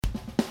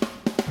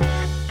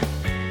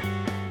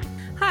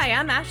Hi,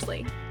 I'm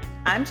Ashley.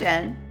 I'm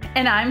Jen.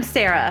 And I'm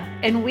Sarah,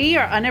 and we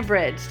are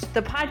Unabridged,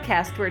 the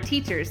podcast where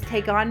teachers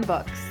take on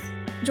books.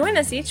 Join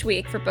us each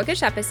week for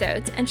bookish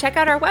episodes and check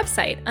out our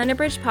website,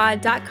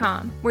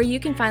 unabridgedpod.com, where you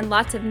can find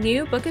lots of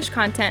new bookish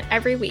content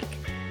every week.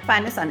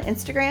 Find us on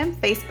Instagram,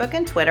 Facebook,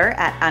 and Twitter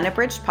at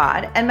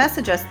unabridgedpod and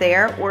message us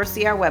there or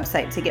see our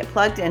website to get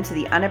plugged into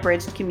the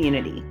Unabridged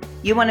community.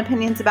 You want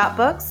opinions about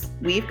books?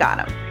 We've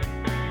got them.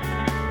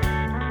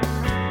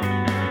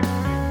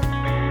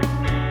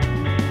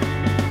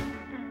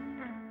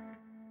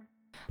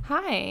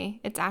 Hi,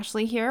 it's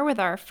Ashley here with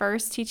our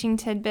first teaching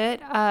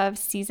tidbit of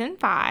season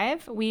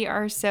 5. We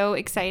are so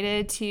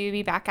excited to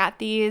be back at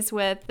these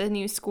with the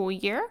new school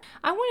year.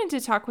 I wanted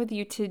to talk with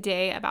you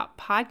today about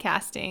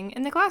podcasting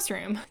in the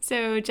classroom.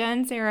 So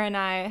Jen, Sarah, and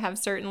I have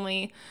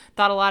certainly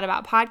thought a lot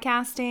about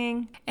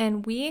podcasting,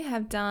 and we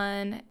have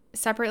done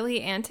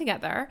separately and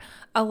together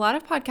a lot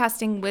of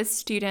podcasting with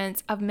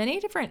students of many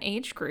different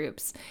age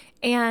groups.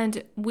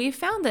 And we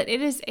found that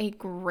it is a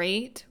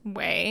great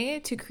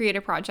way to create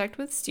a project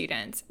with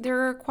students.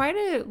 There are quite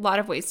a lot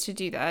of ways to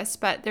do this,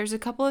 but there's a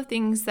couple of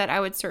things that I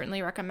would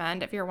certainly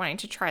recommend if you're wanting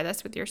to try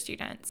this with your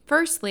students.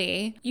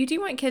 Firstly, you do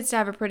want kids to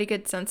have a pretty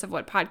good sense of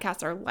what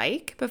podcasts are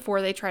like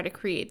before they try to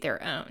create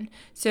their own.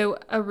 So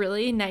a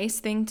really nice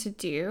thing to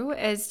do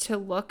is to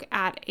look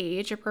at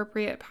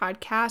age-appropriate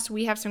podcasts.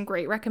 We have some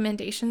great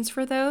recommendations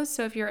for those.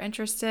 So if you're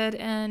interested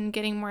in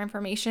getting more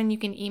information, you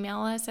can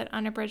email us at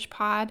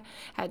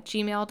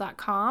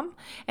unabridgedpod@gmail.com,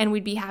 and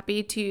we'd be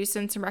happy to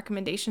send some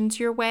recommendations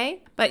your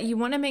way. But you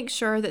want to make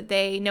sure that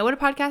they know what a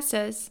podcast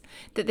is,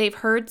 that they've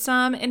heard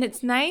some, and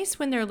it's nice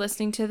when they're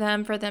listening to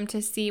them for them to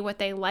see what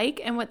they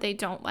like and what they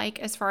don't like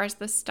as far as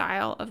the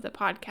style of the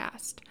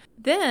podcast.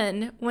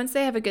 Then, once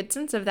they have a good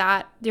sense of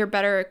that, they're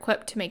better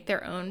equipped to make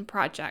their own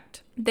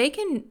project. They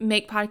can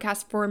make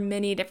podcasts for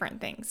many different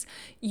things.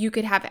 You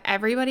could have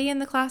everybody in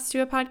the class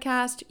do a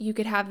podcast. You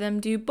could have them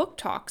do book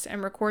talks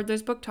and record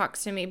those book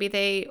talks. So maybe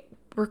they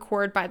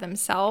record by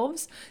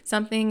themselves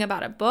something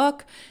about a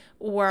book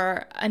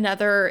or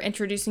another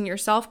introducing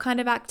yourself kind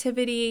of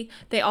activity.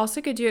 They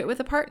also could do it with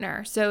a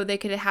partner. So they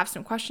could have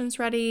some questions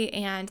ready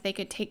and they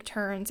could take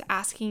turns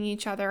asking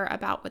each other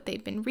about what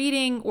they've been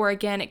reading. Or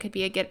again, it could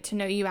be a get to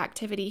know you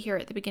activity here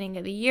at the beginning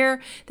of the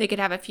year. They could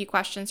have a few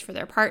questions for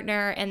their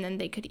partner and then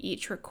they could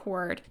each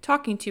record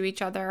talking to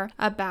each other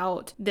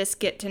about this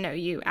get to know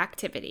you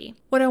activity.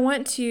 What I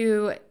want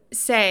to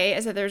say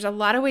is that there's a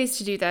lot of ways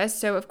to do this.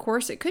 So of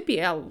course it could be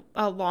a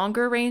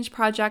longer range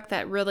project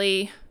that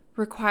really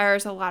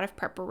requires a lot of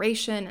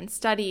preparation and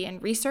study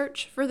and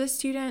research for the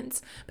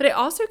students, but it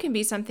also can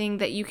be something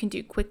that you can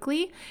do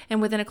quickly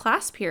and within a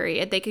class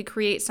period. They could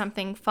create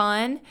something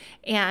fun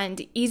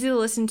and easy to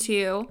listen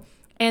to,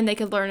 and they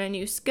could learn a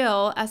new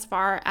skill as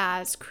far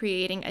as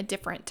creating a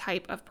different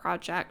type of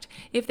project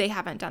if they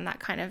haven't done that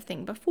kind of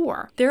thing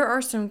before. There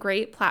are some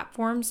great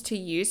platforms to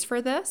use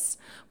for this.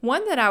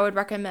 One that I would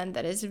recommend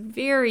that is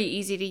very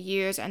easy to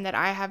use and that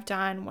I have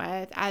done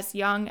with as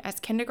young as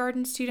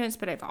kindergarten students,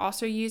 but I've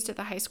also used at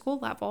the high school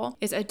level,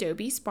 is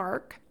Adobe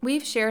Spark.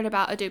 We've shared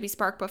about Adobe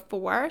Spark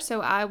before,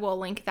 so I will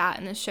link that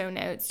in the show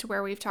notes to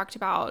where we've talked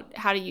about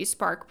how to use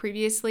Spark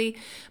previously.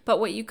 But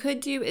what you could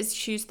do is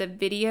choose the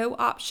video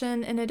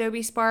option in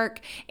Adobe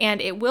Spark,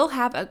 and it will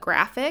have a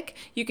graphic.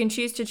 You can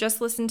choose to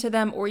just listen to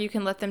them, or you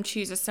can let them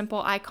choose a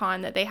simple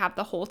icon that they have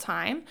the whole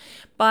time.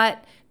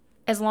 But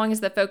as long as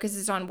the focus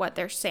is on what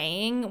they're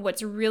saying,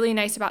 what's really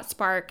nice about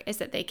Spark is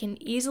that they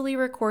can easily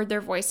record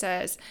their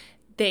voices.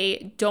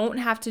 They don't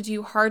have to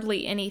do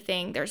hardly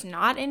anything. There's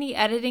not any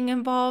editing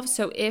involved.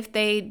 So if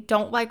they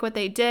don't like what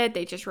they did,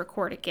 they just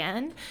record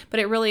again. But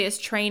it really is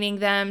training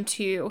them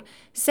to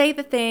say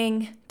the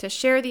thing, to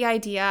share the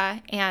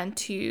idea, and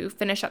to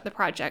finish up the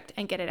project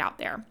and get it out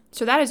there.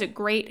 So that is a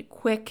great,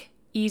 quick,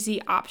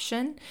 easy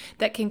option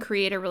that can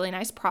create a really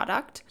nice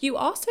product. You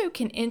also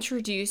can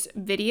introduce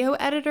video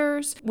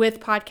editors with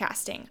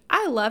podcasting.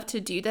 I love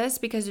to do this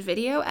because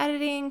video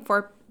editing,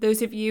 for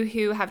those of you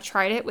who have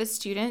tried it with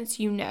students,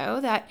 you know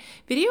that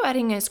video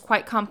editing is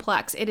quite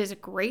complex. It is a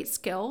great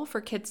skill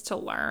for kids to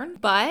learn,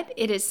 but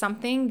it is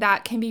something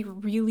that can be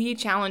really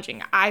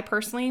challenging. I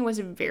personally was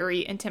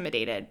very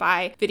intimidated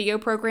by video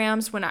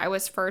programs when I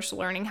was first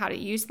learning how to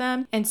use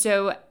them. And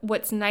so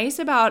what's nice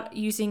about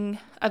using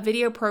a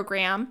video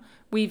program,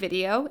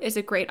 WeVideo is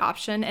a great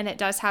option, and it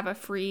does have a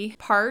free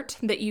part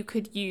that you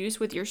could use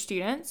with your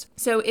students.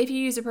 So if you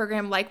use a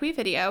program like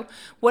WeVideo,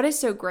 what is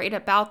so great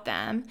about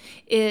them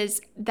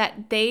is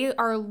that they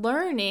are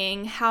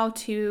learning how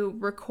to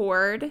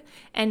record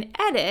and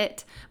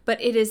edit, but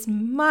it is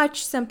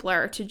much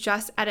simpler to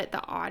just edit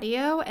the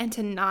audio and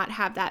to not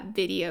have that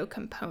video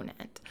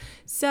component.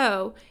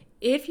 So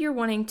if you're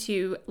wanting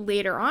to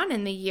later on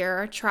in the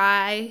year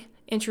try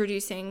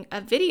introducing a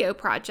video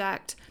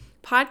project,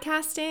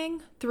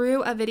 Podcasting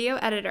through a video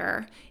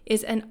editor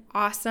is an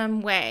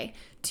awesome way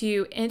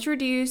to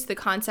introduce the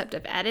concept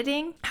of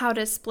editing, how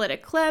to split a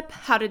clip,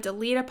 how to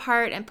delete a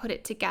part and put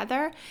it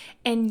together,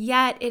 and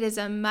yet it is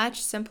a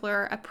much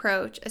simpler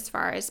approach as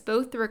far as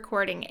both the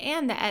recording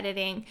and the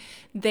editing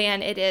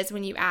than it is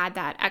when you add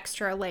that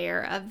extra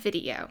layer of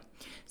video.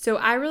 So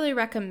I really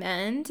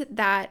recommend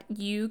that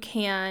you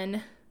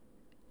can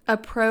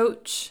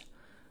approach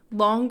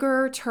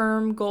longer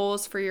term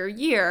goals for your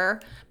year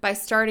by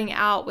starting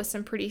out with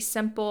some pretty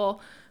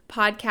simple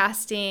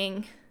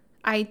podcasting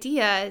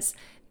ideas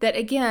that,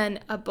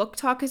 again, a book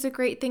talk is a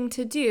great thing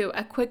to do,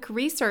 a quick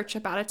research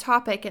about a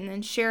topic and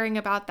then sharing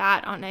about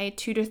that on a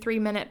 2 to 3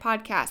 minute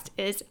podcast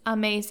is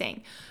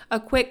amazing. A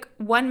quick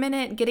 1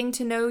 minute getting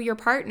to know your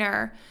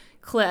partner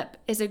clip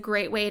is a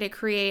great way to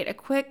create a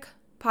quick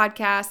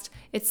podcast.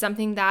 It's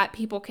something that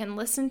people can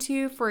listen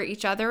to for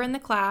each other in the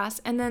class,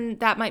 and then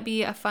that might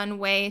be a fun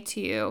way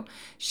to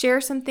share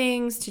some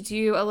things, to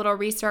do a little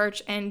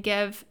research and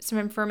give some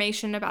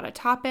information about a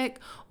topic,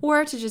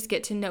 or to just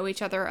get to know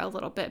each other a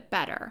little bit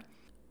better.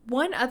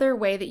 One other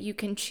way that you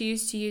can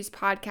choose to use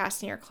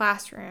podcasts in your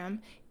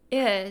classroom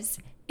is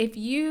if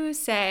you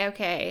say,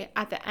 okay,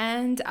 at the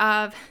end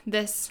of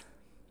this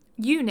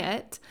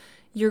unit,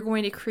 you're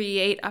going to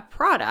create a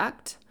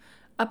product.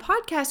 A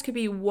podcast could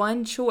be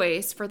one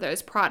choice for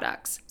those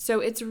products. So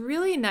it's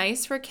really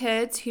nice for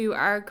kids who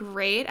are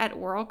great at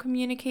oral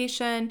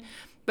communication,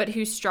 but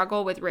who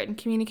struggle with written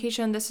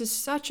communication. This is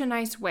such a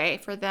nice way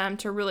for them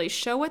to really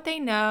show what they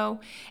know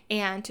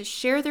and to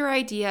share their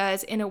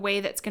ideas in a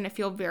way that's going to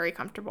feel very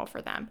comfortable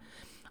for them.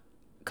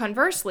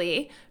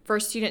 Conversely, for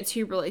students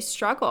who really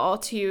struggle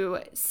to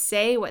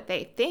say what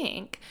they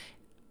think,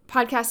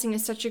 podcasting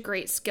is such a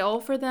great skill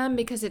for them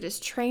because it is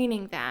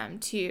training them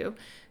to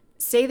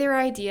say their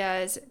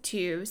ideas,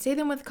 to say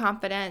them with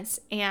confidence,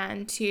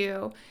 and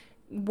to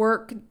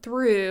work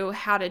through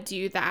how to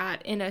do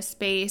that in a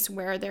space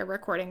where they're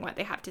recording what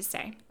they have to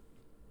say.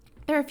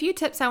 There are a few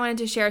tips I wanted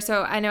to share.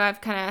 So I know I've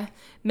kind of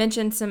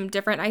mentioned some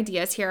different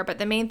ideas here, but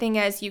the main thing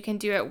is you can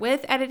do it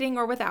with editing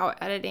or without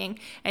editing,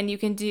 and you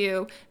can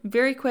do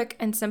very quick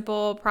and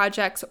simple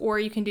projects, or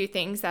you can do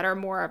things that are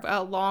more of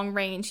a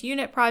long-range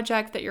unit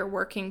project that you're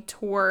working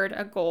toward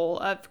a goal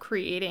of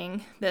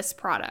creating this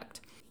product.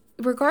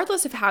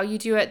 Regardless of how you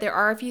do it, there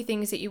are a few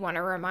things that you want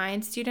to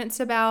remind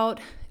students about.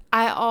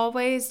 I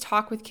always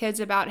talk with kids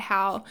about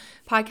how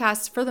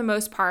podcasts, for the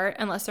most part,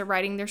 unless they're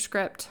writing their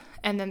script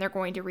and then they're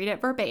going to read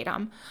it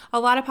verbatim, a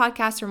lot of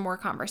podcasts are more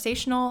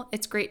conversational.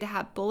 It's great to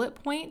have bullet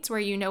points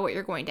where you know what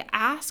you're going to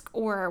ask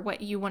or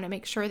what you want to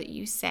make sure that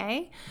you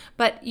say,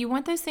 but you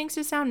want those things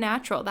to sound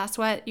natural. That's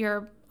what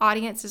your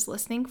audience is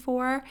listening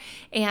for,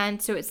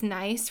 and so it's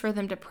nice for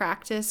them to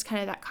practice kind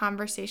of that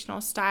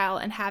conversational style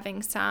and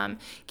having some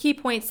key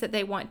points that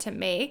they want to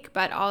make,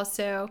 but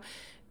also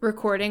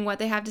recording what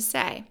they have to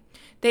say.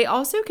 They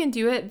also can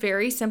do it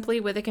very simply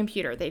with a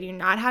computer. They do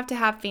not have to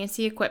have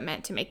fancy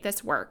equipment to make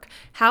this work.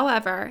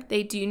 However,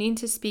 they do need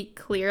to speak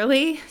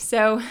clearly.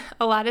 So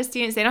a lot of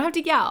students, they don't have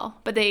to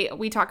yell, but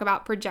we talk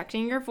about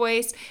projecting your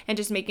voice and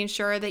just making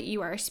sure that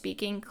you are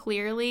speaking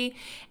clearly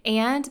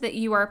and that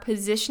you are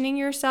positioning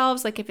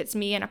yourselves, like if it's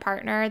me and a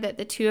partner, that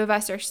the two of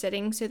us are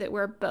sitting so that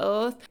we're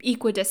both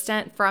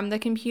equidistant from the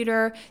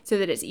computer so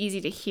that it's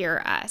easy to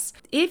hear us.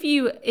 If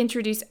you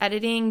introduce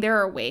editing, there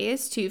are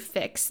ways to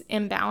fix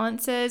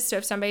imbalances. So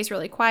if somebody's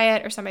really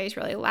quiet or somebody's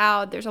really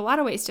loud, there's a lot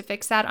of ways to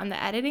fix that on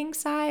the editing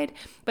side.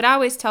 But I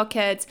always tell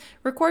kids,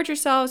 record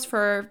yourselves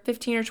for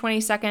 15 or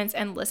 20 seconds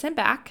and listen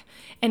back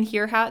and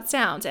hear how it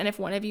sounds. And if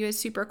one of you is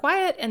super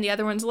quiet and the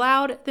other one's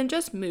loud, then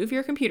just move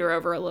your computer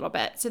over a little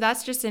bit. So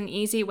that's just an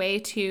easy way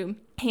to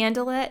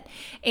handle it.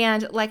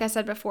 And like I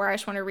said before, I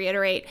just want to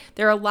reiterate,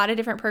 there are a lot of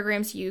different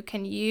programs you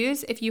can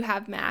use. If you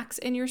have Macs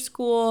in your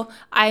school,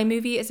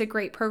 iMovie is a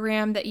great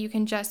program that you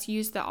can just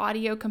use the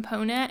audio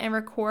component and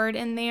record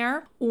in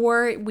there.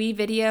 Or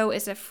WeVideo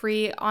is a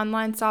free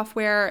online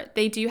software.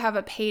 They do have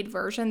a paid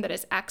version that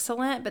is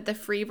excellent, but the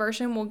free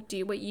version will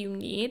do what you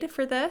need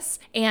for this.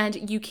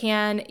 And you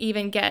can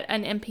even get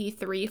an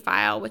MP3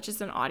 file, which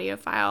is an audio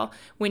file,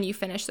 when you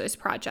finish those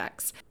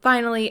projects.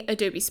 Finally,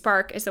 Adobe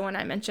Spark is the one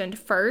I mentioned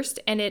first,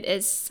 and it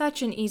is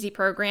such an easy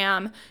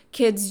program.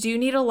 Kids do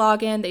need a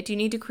login. They do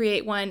need to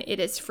create one. It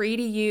is free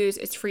to use.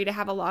 It's free to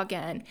have a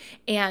login.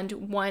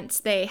 And once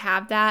they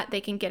have that,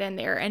 they can get in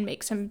there and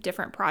make some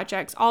different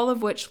projects, all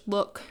of which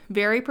look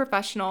very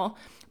professional,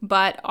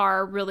 but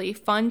are really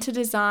fun to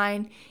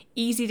design,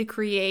 easy to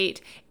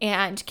create,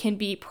 and can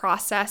be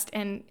processed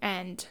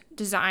and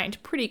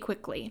designed pretty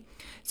quickly.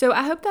 So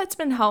I hope that's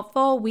been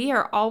helpful. We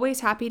are always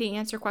happy to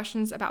answer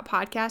questions about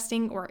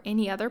podcasting or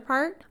any other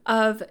part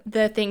of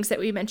the things that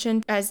we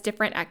mentioned as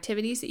different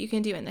activities that you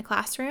can do in the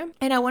classroom.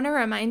 And I want to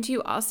remind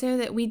you also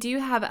that we do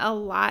have a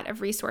lot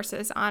of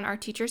resources on our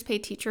Teachers Pay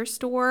Teachers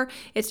store.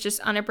 It's just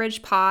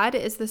Unabridged Pod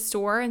is the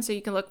store, and so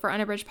you can look for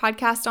Unabridged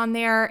Podcast on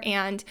there,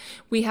 and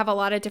we have a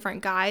lot of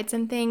different guides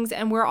and things,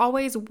 and we're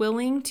always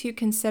willing to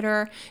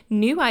consider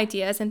new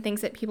ideas and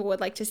things that people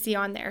would like to see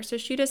on there. So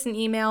shoot us an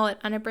email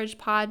at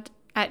unabridgedpod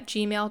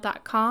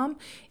unabridgedpod@gmail.com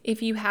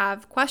if you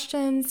have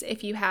questions,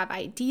 if you have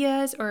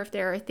ideas, or if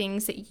there are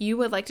things that you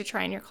would like to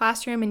try in your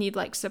classroom and you'd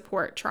like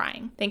support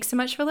trying. Thanks so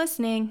much for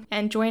listening,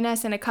 and join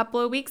us in a couple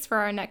of weeks for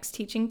our next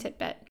teaching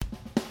tidbit.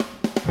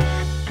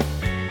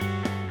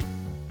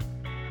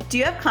 Do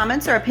you have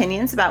comments or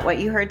opinions about what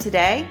you heard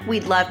today?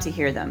 We'd love to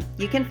hear them.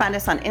 You can find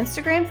us on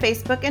Instagram,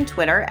 Facebook, and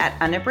Twitter at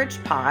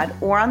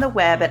unabridgedpod, or on the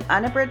web at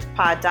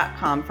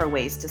unabridgedpod.com for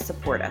ways to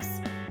support us.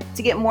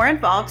 To get more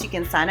involved, you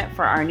can sign up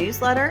for our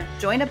newsletter,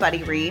 join a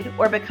buddy read,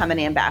 or become an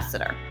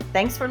ambassador.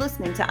 Thanks for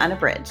listening to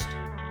Unabridged.